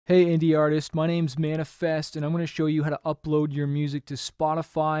Hey indie artist, my name's Manifest and I'm going to show you how to upload your music to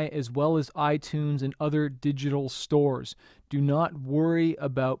Spotify as well as iTunes and other digital stores. Do not worry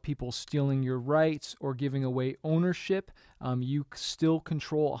about people stealing your rights or giving away ownership. You still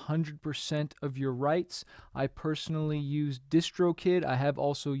control 100% of your rights. I personally use DistroKid. I have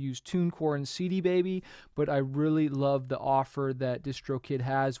also used TuneCore and CD Baby, but I really love the offer that DistroKid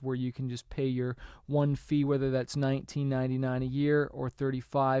has where you can just pay your one fee, whether that's $19.99 a year or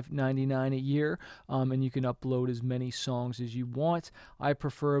 $35.99 a year, and you can upload as many songs as you want. I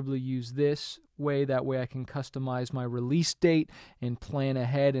preferably use this way. That way I can customize my release date and plan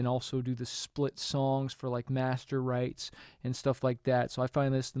ahead and also do the split songs for like master rights and stuff like that. So I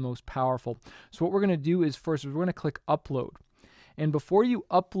find this the most powerful. So what we're going to do is first we're going to click upload. And before you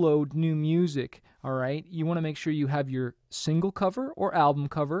upload new music, all right, you want to make sure you have your single cover or album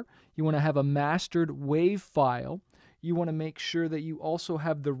cover. You want to have a mastered WAV file. You want to make sure that you also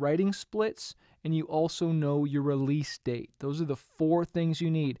have the writing splits and you also know your release date. Those are the four things you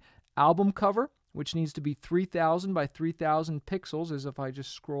need. Album cover, which needs to be 3000 by 3000 pixels, as if I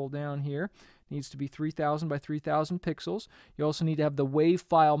just scroll down here, needs to be 3000 by 3000 pixels. You also need to have the WAV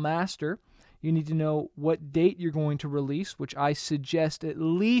file master. You need to know what date you're going to release, which I suggest at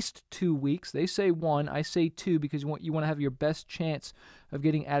least 2 weeks. They say 1, I say 2 because you want to have your best chance of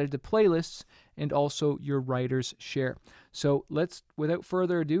getting added to playlists and also your writer's share. So without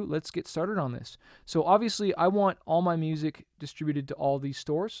further ado, let's get started on this. So obviously I want all my music distributed to all these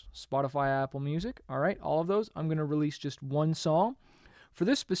stores, Spotify, Apple Music, all right, all of those. I'm going to release just one song. For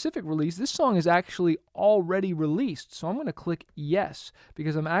this specific release, this song is actually already released, so I'm going to click yes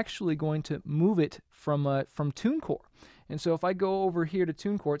because I'm actually going to move it from TuneCore. And so if I go over here to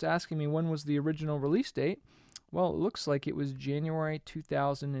TuneCore, it's asking me when was the original release date. Well, it looks like it was January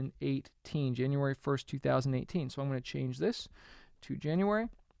 2018, January 1st, 2018. So I'm going to change this to January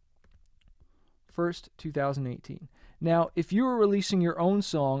 1st, 2018. Now, if you were releasing your own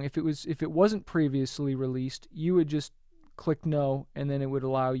song, if it wasn't previously released, you would just click no, and then it would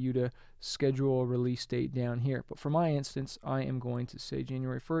allow you to schedule a release date down here. But for my instance, I am going to say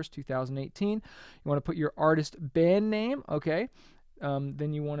January 1st, 2018. You want to put your artist band name, okay?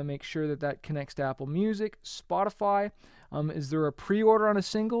 Then you want to make sure that that connects to Apple Music, Spotify. Is there a pre-order on a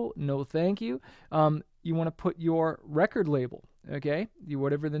single? No, thank you. You want to put your record label, okay?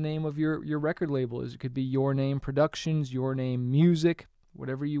 Whatever the name of your record label is. It could be Your Name Productions, Your Name Music,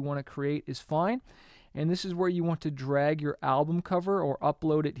 whatever you want to create is fine. And this is where you want to drag your album cover or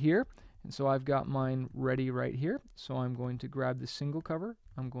upload it here. And so I've got mine ready right here. So I'm going to grab the single cover.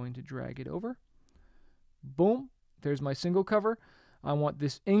 I'm going to drag it over. Boom. There's my single cover. I want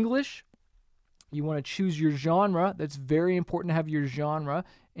this English. You want to choose your genre. That's very important to have your genre.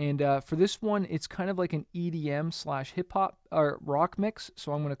 And for this one, it's kind of like an EDM / hip-hop or rock mix.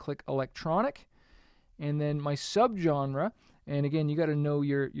 So I'm going to click electronic. And then my subgenre, and again, you got to know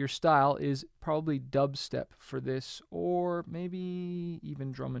your style, is probably dubstep for this, or maybe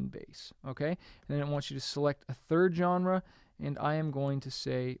even drum and bass, okay? And then it wants you to select a third genre, and I am going to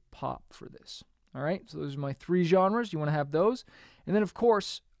say pop for this, all right? So those are my 3 genres. You want to have those. And then, of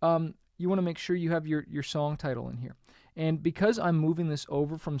course, you want to make sure you have your song title in here. And because I'm moving this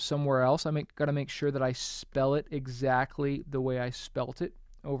over from somewhere else, got to make sure that I spell it exactly the way I spelt it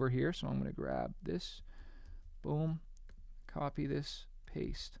over here. So I'm going to grab this, boom, copy this,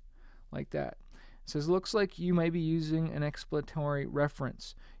 paste, like that. It says, looks like you may be using an explanatory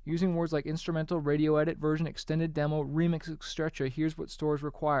reference. Using words like instrumental, radio edit, version, extended demo, remix, etc. Here's what stores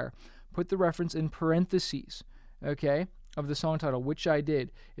require. Put the reference in parentheses, okay, of the song title, which I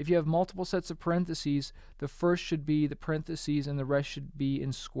did. If you have multiple sets of parentheses, the first should be the parentheses and the rest should be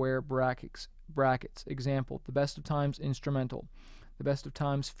in square brackets. Example, the best of times instrumental. The best of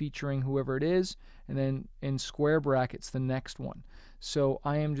times featuring whoever it is, and then in square brackets the next one. So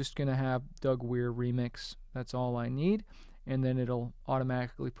I am just going to have Doug Weir remix. That's all I need, and then it'll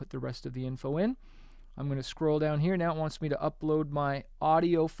automatically put the rest of the info in. I'm going to scroll down here. Now it wants me to upload my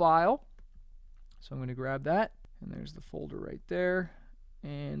audio file, so I'm going to grab that, and there's the folder right there,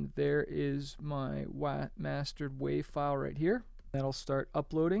 and there is my mastered WAV file right here. That'll start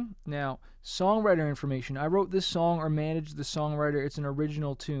uploading. Now, songwriter information. I wrote this song or managed the songwriter. It's an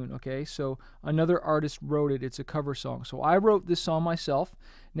original tune, okay? So another artist wrote it. It's a cover song. So I wrote this song myself.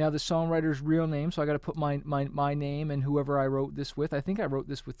 Now the songwriter's real name, so I got to put my name and whoever I wrote this with. I think I wrote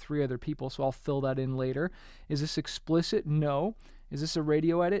this with 3 other people, so I'll fill that in later. Is this explicit? No. Is this a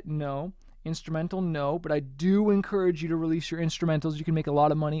radio edit? No. Instrumental? No, but I do encourage you to release your instrumentals. You can make a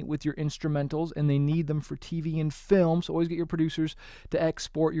lot of money with your instrumentals, and they need them for TV and film, so always get your producers to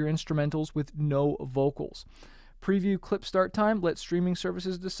export your instrumentals with no vocals. Preview clip start time, let streaming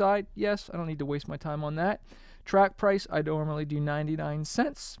services decide. Yes, I don't need to waste my time on that. Track price, I normally do 99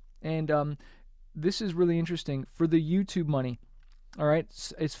 cents. And this is really interesting. For the YouTube money, all right,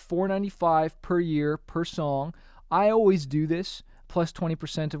 it's $4.95 per year per song. I always do this, plus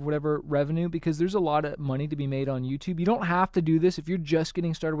 20% of whatever revenue, because there's a lot of money to be made on YouTube. You don't have to do this. If you're just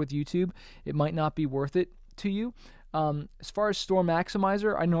getting started with YouTube, it might not be worth it to you. As far as Store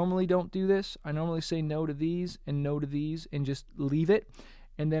Maximizer, I normally don't do this. I normally say no to these and no to these and just leave it.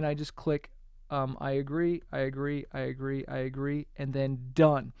 And then I just click I agree, I agree, I agree, I agree, and then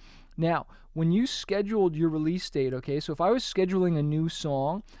done. Now, when you scheduled your release date, okay, so if I was scheduling a new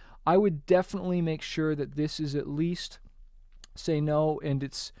song, I would definitely make sure that this is at least, say no, and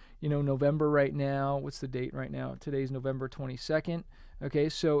it's, you know, November right now. What's the date right now? Today's November 22nd. Okay,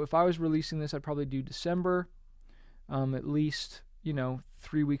 so if I was releasing this, I'd probably do December, at least, you know,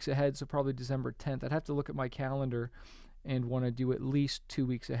 3 weeks ahead, so probably December 10th. I'd have to look at my calendar and want to do at least 2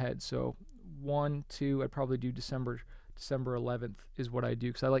 weeks ahead. So 1, 2, I'd probably do December 11th is what I do,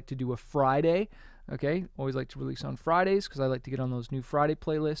 because I like to do a Friday. Okay, always like to release on Fridays because I like to get on those new Friday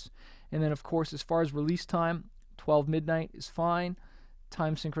playlists. And then, of course, as far as release time, 12 midnight is fine.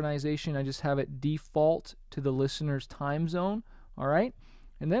 Time synchronization, I just have it default to the listener's time zone. All right,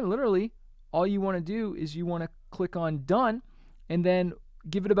 and then literally all you want to do is you want to click on done, and then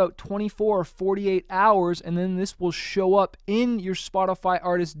give it about 24 or 48 hours, and then this will show up in your Spotify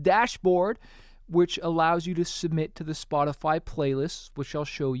artist dashboard, which allows you to submit to the Spotify playlists, which I'll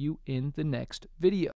show you in the next video.